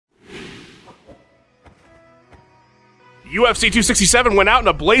UFC 267 went out in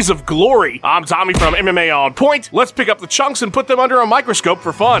a blaze of glory. I'm Tommy from MMA On Point. Let's pick up the chunks and put them under a microscope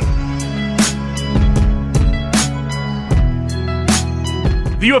for fun.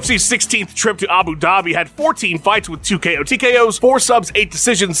 The UFC's 16th trip to Abu Dhabi had 14 fights with 2 KO TKOs, 4 subs, 8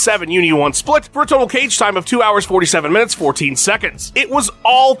 decisions, 7 Uni 1 split, for a total cage time of 2 hours, 47 minutes, 14 seconds. It was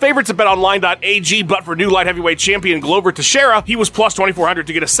all favorites at BetOnline.ag, but for new light heavyweight champion Glover Teixeira, he was plus 2,400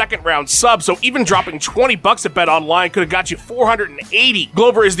 to get a second round sub, so even dropping $20 at BetOnline could have got you 480.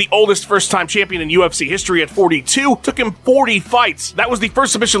 Glover is the oldest first-time champion in UFC history at 42, took him 40 fights. That was the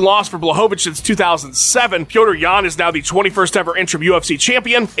first submission loss for Blachowicz since 2007. Petr Yan is now the 21st ever interim UFC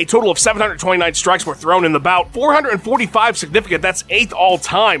champion. A total of 729 strikes were thrown in the bout, 445 significant, that's 8th all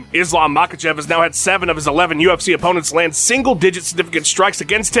time. Islam Makhachev has now had 7 of his 11 UFC opponents land single-digit significant strikes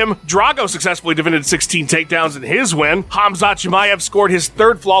against him. Drago successfully defended 16 takedowns in his win. Khamzat Chimaev scored his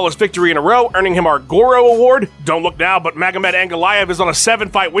 3rd flawless victory in a row, earning him our Goro Award. Don't look now, but Magomed Ankalaev is on a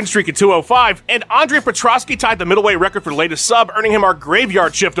 7-fight win streak at 205, and Andrei Petroski tied the middleweight record for latest sub, earning him our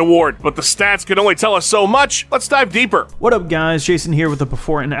Graveyard Shift Award. But the stats can only tell us so much. Let's dive deeper. What up, guys? Jason here with the before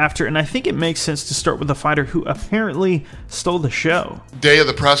and after, and I think it makes sense to start with a fighter who apparently stole the show. Day of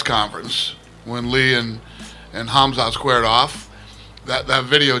the press conference, when Lee and Khamzat squared off, that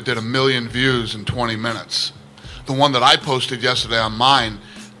video did 1 million views in 20 minutes. The one that I posted yesterday on mine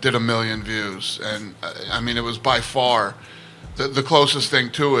did 1 million views, and I mean, it was by far the closest thing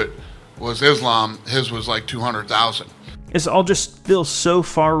to it was Islam. His was like 200,000. It all just feels so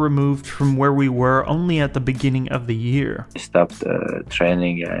far removed from where we were only at the beginning of the year. I stopped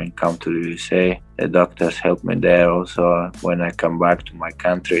training and come to the USA. The doctors helped me there also. When I come back to my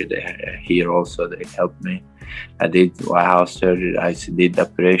country, here also they helped me. I did house surgery. I did the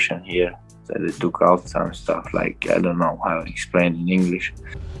operation here. So they took out some stuff, like I don't know how to explain in English.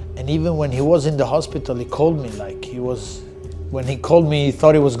 And even when he was in the hospital, he called me like when he called me, he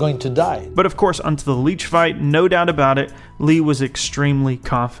thought he was going to die. But of course, onto the Leech fight, no doubt about it, Lee was extremely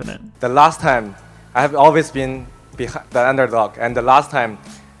confident. The last time, I have always been the underdog, and the last time,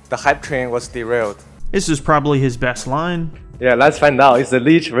 the hype train was derailed. This is probably his best line. Yeah, let's find out. It's the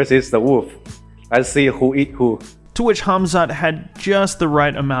Leech versus the Wolf. Let's see who eat who. To which Khamzat had just the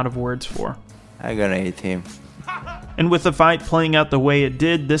right amount of words for. I'm gonna eat him. And with the fight playing out the way it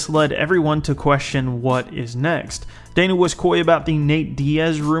did, this led everyone to question what is next. Dana was coy about the Nate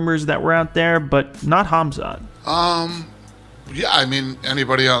Diaz rumors that were out there, but not Khamzat. Yeah, I mean,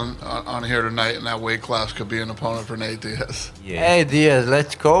 anybody on here tonight in that weight class could be an opponent for Nate Diaz. Yeah. Hey Diaz,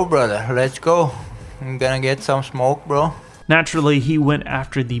 let's go, brother. Let's go. I'm gonna get some smoke, bro. Naturally, he went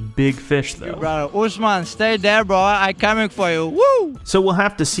after the big fish, though. Brother, Usman, stay there, bro. I'm coming for you. Woo! So we'll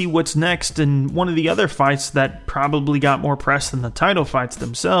have to see what's next, and one of the other fights that probably got more press than the title fights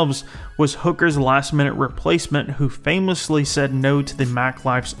themselves was Hooker's last-minute replacement, who famously said no to the Mac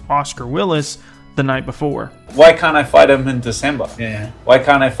Life's Oscar Willis the night before. Why can't I fight him in December? Yeah. Why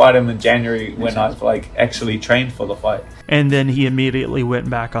can't I fight him in January when I've actually trained for the fight? And then he immediately went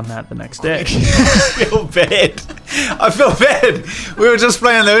back on that the next day. I feel bad. We were just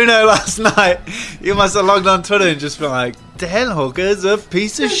playing Uno last night. You must have logged on Twitter and just been like, Dan Hooker's a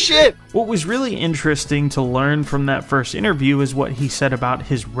piece of shit. What was really interesting to learn from that first interview is what he said about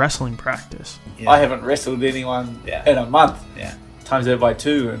his wrestling practice. I haven't wrestled anyone in a month. Times that by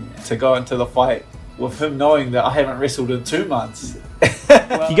 2, and to go into the fight with him knowing that I haven't wrestled in 2 months.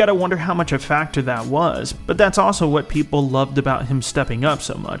 You gotta wonder how much a factor that was, but that's also what people loved about him stepping up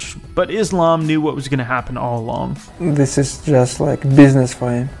so much. But Islam knew what was gonna happen all along. This is just like business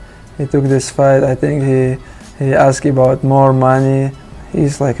for him. He took this fight, I think he asked about more money.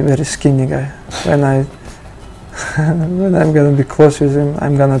 He's like a very skinny guy. When I'm gonna be close with him,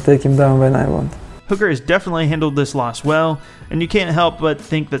 I'm gonna take him down when I want. Hooker has definitely handled this loss well, and you can't help but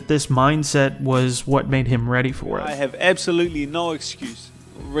think that this mindset was what made him ready for it. I have absolutely no excuse.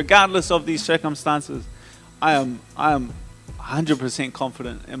 Regardless of these circumstances, I am 100%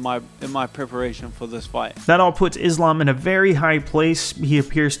 confident in my preparation for this fight. That all puts Islam in a very high place. He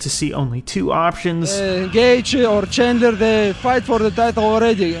appears to see only 2 options. Gage or Chandler, they fight for the title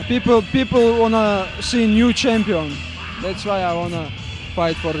already. People wanna see new champion. That's why I wanna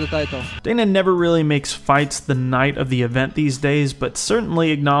fight for the title. Dana never really makes fights the night of the event these days, but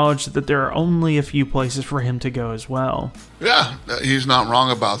certainly acknowledged that there are only a few places for him to go as well. Yeah, he's not wrong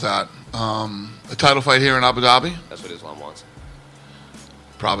about that. A title fight here in Abu Dhabi? That's what Islam wants.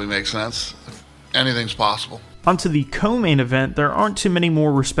 Probably makes sense. Anything's possible. Onto the co-main event, there aren't too many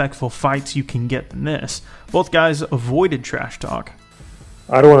more respectful fights you can get than this. Both guys avoided trash talk.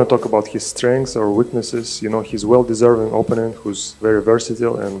 I don't want to talk about his strengths or weaknesses. You know, he's a well-deserving opponent who's very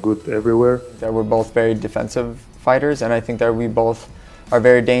versatile and good everywhere. That we're both very defensive fighters, and I think that we both are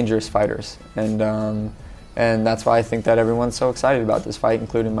very dangerous fighters. And that's why I think that everyone's so excited about this fight,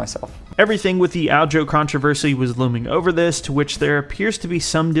 including myself. Everything with the Aljo controversy was looming over this, to which there appears to be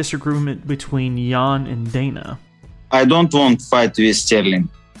some disagreement between Jan and Dana. I don't want to fight with Sterling.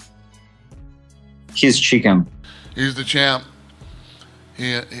 He's chicken. He's the champ.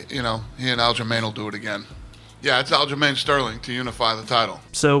 He and Aljamain will do it again. Yeah, it's Aljamain Sterling to unify the title.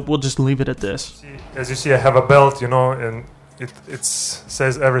 So we'll just leave it at this. As you see, I have a belt, and it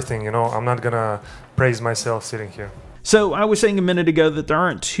says everything, I'm not gonna praise myself sitting here. So I was saying a minute ago that there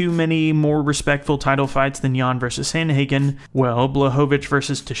aren't too many more respectful title fights than Jan versus Sandhagen. Well, Blachowicz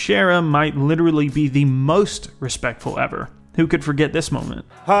versus Teixeira might literally be the most respectful ever. Who could forget this moment?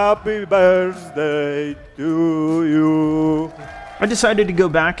 Happy birthday to you. I decided to go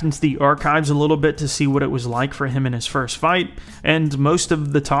back into the archives a little bit to see what it was like for him in his first fight, and most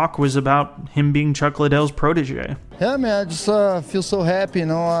of the talk was about him being Chuck Liddell's protege. Yeah, man, I just feel so happy,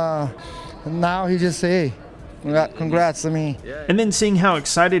 now he just say, congrats to me. And then seeing how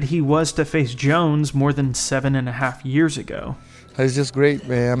excited he was to face Jones more than 7.5 years ago. It's just great,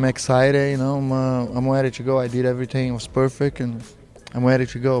 man. I'm excited, I'm ready to go. I did everything, it was perfect, and I'm ready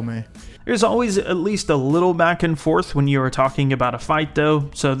to go, man. There's always at least a little back and forth when you are talking about a fight, though,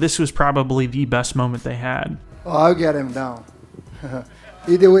 so this was probably the best moment they had. Oh, I'll get him down.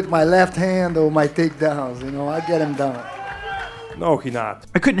 Either with my left hand or my takedowns, I'll get him down. No, he not.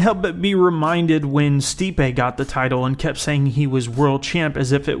 I couldn't help but be reminded when Stipe got the title and kept saying he was world champ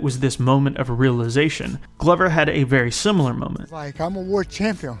as if it was this moment of realization. Glover had a very similar moment. Like, I'm a world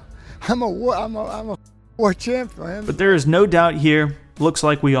champion. I'm a world champion. But there is no doubt here. Looks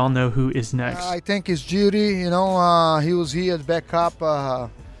like we all know who is next. I think it's Judy. He was here as backup.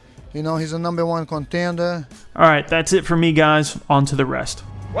 He's a #1 contender. All right, that's it for me, guys. On to the rest.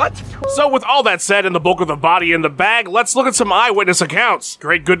 What? So with all that said and the bulk of the body in the bag, let's look at some eyewitness accounts.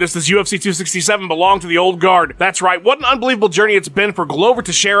 Great goodness, this UFC 267 belonged to the old guard. That's right, what an unbelievable journey it's been for Glover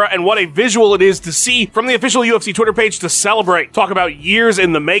Teixeira, and what a visual it is to see from the official UFC Twitter page to celebrate. Talk about years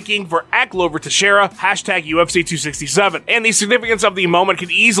in the making for @Glover Teixeira, #UFC 267. And the significance of the moment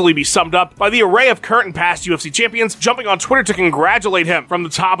can easily be summed up by the array of current and past UFC champions jumping on Twitter to congratulate him. From the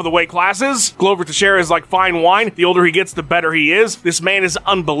top of the weight classes, Glover Teixeira is like fine wine. The older he gets, the better he is. This man is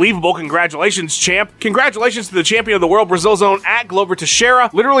unbelievable. Congratulations, champ. Congratulations to the champion of the world, Brazil's own @Glover Teixeira.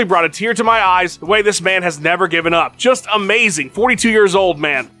 Literally brought a tear to my eyes the way this man has never given up. Just amazing. 42 years old,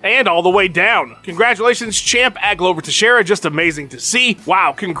 man. And all the way down. Congratulations, champ @Glover Teixeira. Just amazing to see.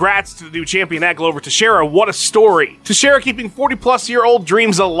 Wow, congrats to the new champion @Glover Teixeira. What a story. Teixeira keeping 40-plus-year-old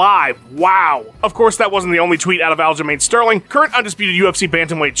dreams alive. Wow. Of course, that wasn't the only tweet out of Aljamain Sterling, current undisputed UFC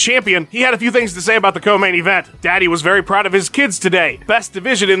bantamweight champion. He had a few things to say about the co-main event. Daddy was very proud of his kids today. Best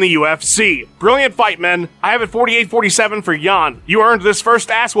division in the UFC. Brilliant fight, men. I have it 48-47 for Jan. You earned this first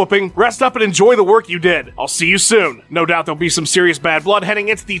ass whooping. Rest up and enjoy the work you did. I'll see you soon. No doubt there'll be some serious bad blood heading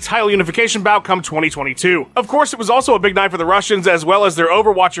into the title unification bout come 2022. Of course, it was also a big night for the Russians as well as their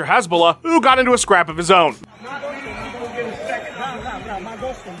overwatcher Hezbollah, who got into a scrap of his own.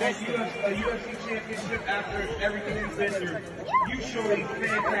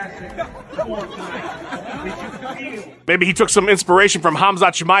 Maybe he took some inspiration from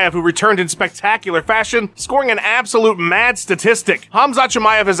Khamzat Chimaev, who returned in spectacular fashion, scoring an absolute mad statistic. Khamzat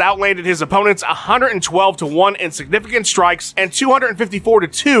Chimaev has outlanded his opponents 112-1 in significant strikes and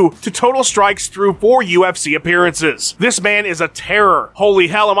 254-2 to total strikes through 4 UFC appearances. This man is a terror. Holy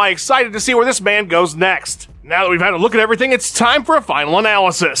hell, am I excited to see where this man goes next. Now that we've had a look at everything, it's time for a final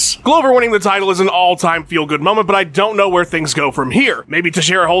analysis. Glover winning the title is an all-time feel-good moment, but I don't know where things go from here. Maybe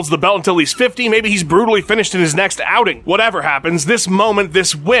Teixeira holds the belt until he's 50, maybe he's brutally finished in his next outing. Whatever happens, this moment,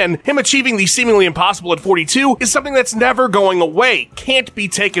 this win, him achieving the seemingly impossible at 42, is something that's never going away, can't be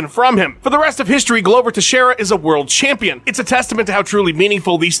taken from him. For the rest of history, Glover Teixeira is a world champion. It's a testament to how truly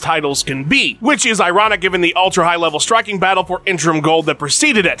meaningful these titles can be, which is ironic given the ultra-high-level striking battle for interim gold that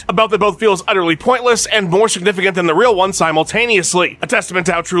preceded it. A belt that both feels utterly pointless and more significant than the real one simultaneously. A testament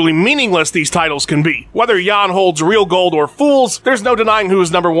to how truly meaningless these titles can be. Whether Jan holds real gold or fools, there's no denying who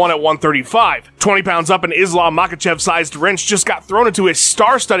is #1 at 135. 20 pounds up, an Islam Makhachev-sized wrench just got thrown into a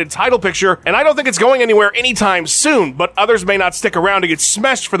star-studded title picture, and I don't think it's going anywhere anytime soon, but others may not stick around to get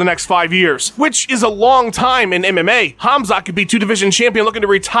smashed for the next 5 years, which is a long time in MMA. Khamzat could be 2-division champion looking to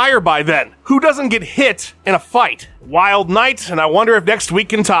retire by then. Who doesn't get hit in a fight? Wild night, and I wonder if next week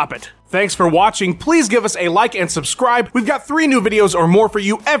can top it. Thanks for watching. Please give us a like and subscribe. We've got 3 new videos or more for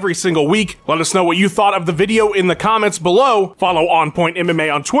you every single week. Let us know what you thought of the video in the comments below. Follow On Point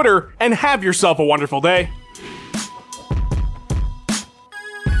MMA on Twitter, and have yourself a wonderful day.